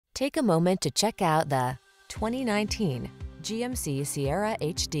Take a moment to check out the 2019 GMC Sierra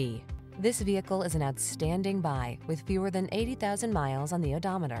HD. This vehicle is an outstanding buy with fewer than 80,000 miles on the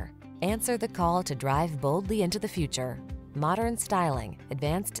odometer. Answer the call to drive boldly into the future. Modern styling,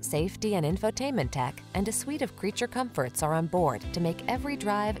 advanced safety and infotainment tech, and a suite of creature comforts are on board to make every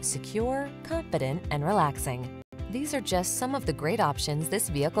drive secure, confident, and relaxing. These are just some of the great options this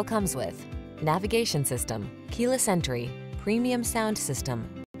vehicle comes with: navigation system, keyless entry, premium sound system,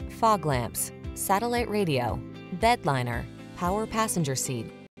 fog lamps, satellite radio, bed liner, power passenger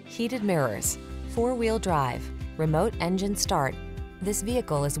seat, heated mirrors, four-wheel drive, remote engine start. This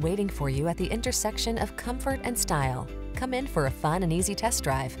vehicle is waiting for you at the intersection of comfort and style. Come in for a fun and easy test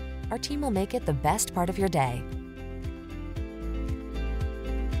drive. Our team will make it the best part of your day.